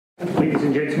Ladies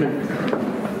and gentlemen,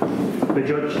 the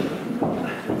judge.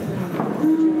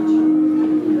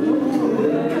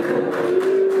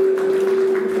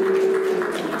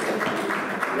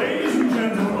 Ladies and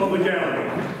gentlemen of the gallery,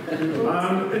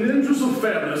 in the interest of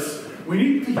fairness, we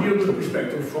need to hear the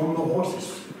perspective from the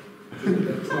horses.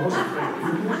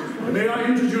 May I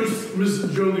introduce Miss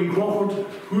Jolyn Crawford,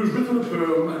 who has written a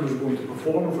poem and is going to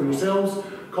perform for yourselves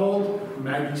called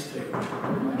Maggie's Tale.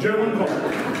 Jolyn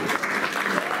Crawford.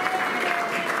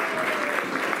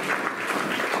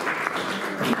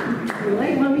 You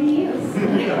like mummy ears?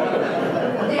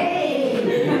 Hey!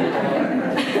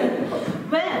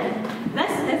 Well,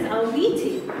 this is a wee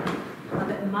tale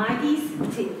about Maggie's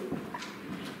tale.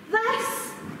 This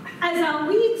is a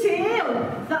wee tale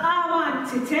that I want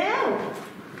to tell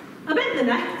about the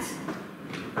night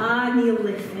I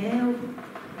nearly fell.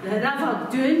 The river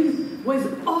Doon was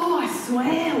all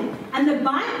swell and the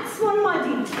banks were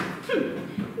muddy.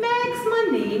 Meg's my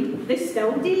name, they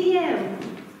still do yell.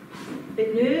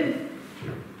 But now,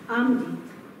 I'm dead.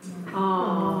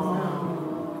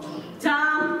 Aww.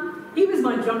 Tam, he was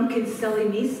my drunken silly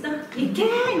maester. You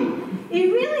can,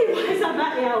 he really was a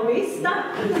bit of a waster.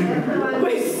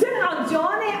 With Sir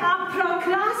Johnny, a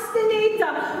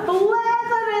procrastinator,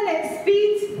 blethering at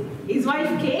speed. His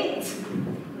wife Kate,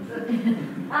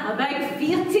 a big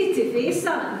fearty to face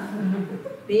her.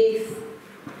 Beth,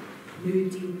 you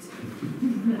did.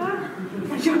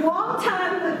 She warned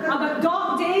him about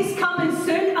dark days coming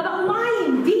soon, about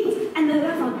lying deed in the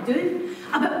river Doon,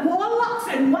 about warlocks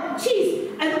and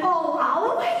witches and all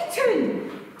Alloway town.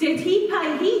 Did he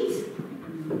pay heed?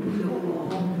 No.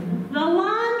 The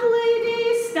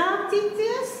landlady started to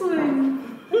swoon.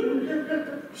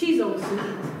 She's also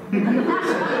dead.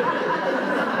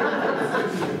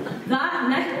 That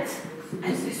night,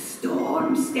 as the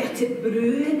storm started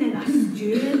brewing and a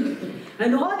stewing,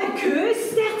 and all the coos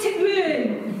started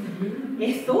mooing,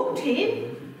 he thought him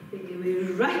that he was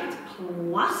right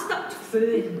plastered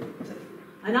food.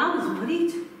 And I was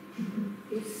worried.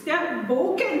 He started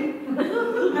bulking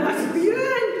and a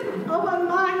spewing over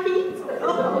my heat.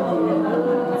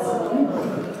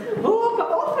 Oh, but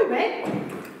off we went,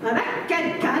 a wicked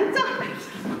canter.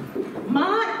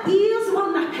 My ears were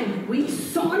nipping with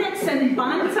sonnets and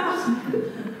banter.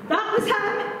 That was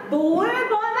him, blue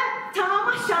bonnet, tam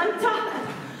o' shanter.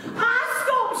 I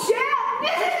stopped short.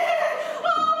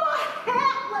 Oh, my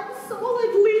head like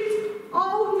solid lead,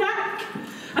 all neck,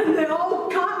 and they all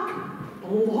cock,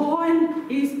 blowing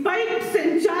his pipes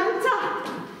and chanter.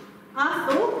 I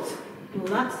thought, well,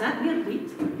 that's it, you're beat.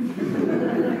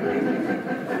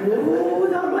 Oh,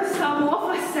 there was some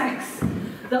officers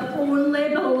that only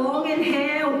belong in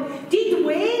hell. Did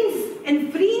wains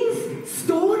and friends,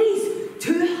 stories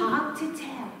too hard to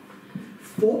tell.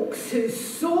 Folks whose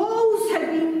souls had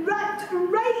been ripped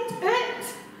right out,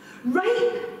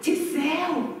 ripe to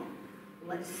sell,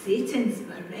 like Satan's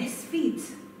breastfeed.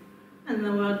 And they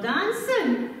were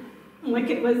dancing like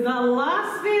it was their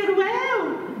last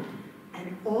farewell.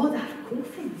 And all their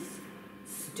coffins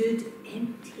stood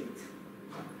emptied.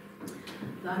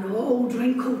 Their old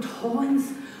wrinkled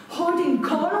horns, hoarding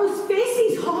Cornell's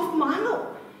faces half mangled.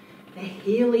 The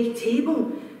Haley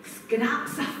table,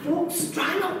 scraps of folk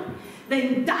strangled,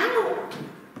 then dangled.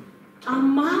 A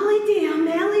melody of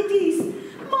melodies,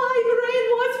 my brain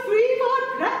was free for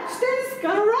pitched and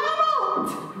scrambled.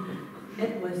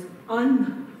 It was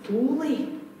unholy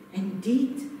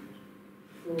indeed,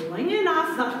 flinging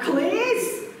off their clays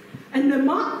in the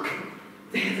muck,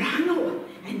 they wrangle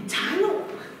and tangle,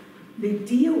 the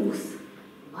deals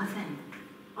living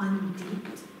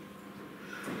undeed.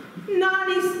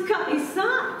 Nanny's cut his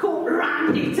sack, caught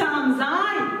Randy Tam's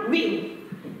eye. Well,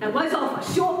 it was off a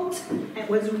shot, it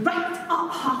was right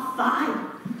up her thigh.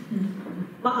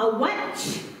 But a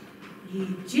witch, you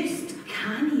just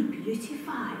can't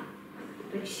beautify,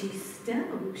 but she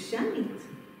still shined.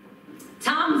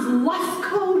 Tam's lust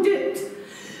called out,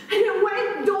 and it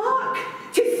went dark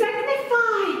to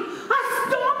signify a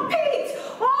stompede.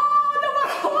 Oh, they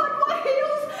were on my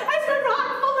heels as we ran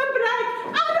for the brig.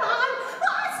 I ran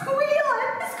like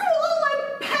a squealing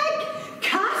pig,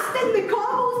 casting the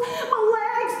cobbles, my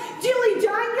legs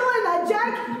jilly-jangling a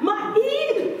jig, my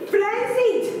ear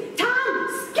frenzied. Tam,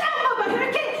 skim of a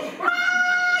hookie.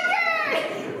 Maggie!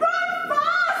 Run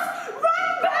fast!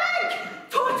 Run big!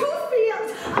 Total feared.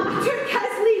 I took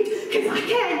his lead, because I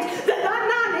kenned that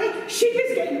nanny, she was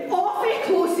getting awfully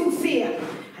close and sair.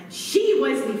 And she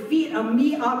wasn't fear of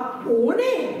me, her own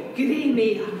grey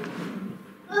mare.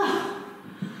 Ugh.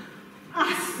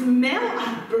 I smelt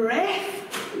her breath.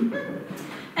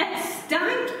 It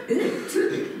stank out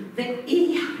the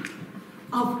air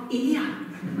of air.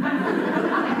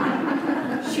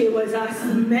 she was a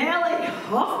smelly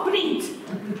half-breed.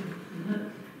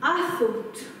 I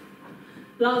thought,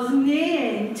 there's no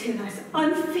end to this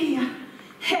unfair,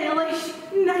 hellish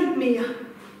nightmare.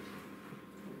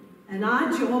 And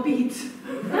I jobbied.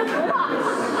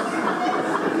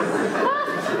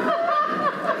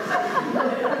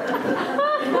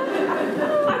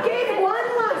 I gave one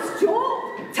last job.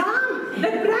 Tom, the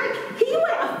brig, he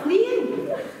went a-fleeing.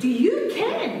 Do you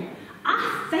ken?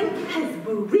 I think his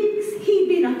weeks he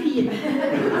been a-peeing.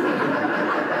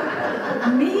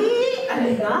 Me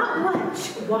and that witch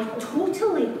were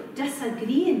totally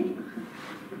disagreeing.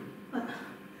 But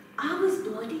I was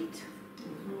bloodied.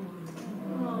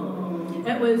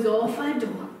 It was awful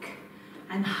dark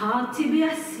and hard to be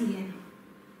a-seeing.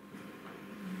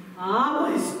 I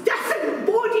was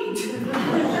disembodied.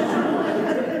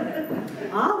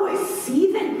 I was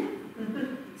seething,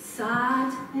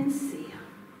 sad and sere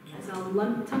as I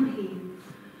limped home.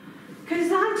 'Cause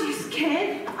I just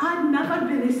ken I'd never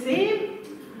been the same.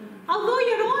 Although,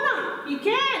 Your Honour, you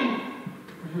ken,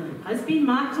 has been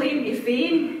my claim to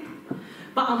fame.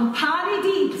 But I'm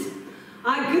parodied,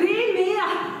 a grey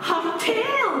mare, her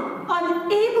tail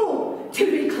unable to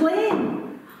reclaim.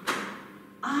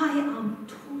 I am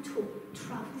total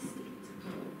travesty.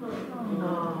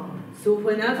 So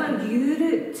whenever you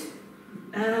root,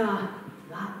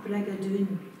 that brigadoon,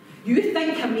 you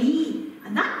think of me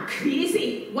and that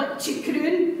crazy witchy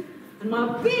croon, and my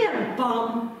bare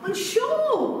bum on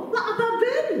show like a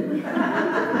baboon.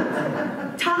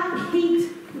 Tack heed,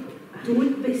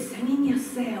 don't be singing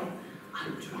yourself a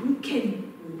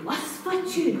drunken, wistful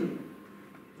tune.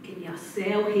 Get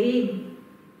yourself home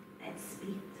at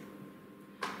speed.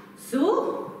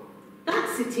 So,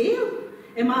 that's the tale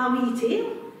in my wee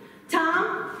tale. Tam,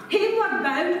 homeward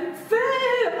bound,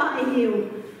 full at a hail.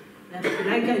 The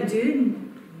brigadoon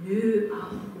knew a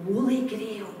holy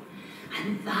grail, and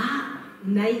that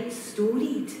night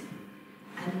storied.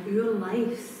 And our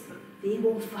lives, they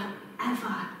will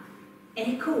forever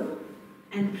echo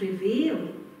and prevail,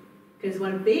 'cause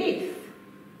we're both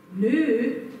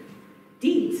new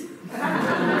deed.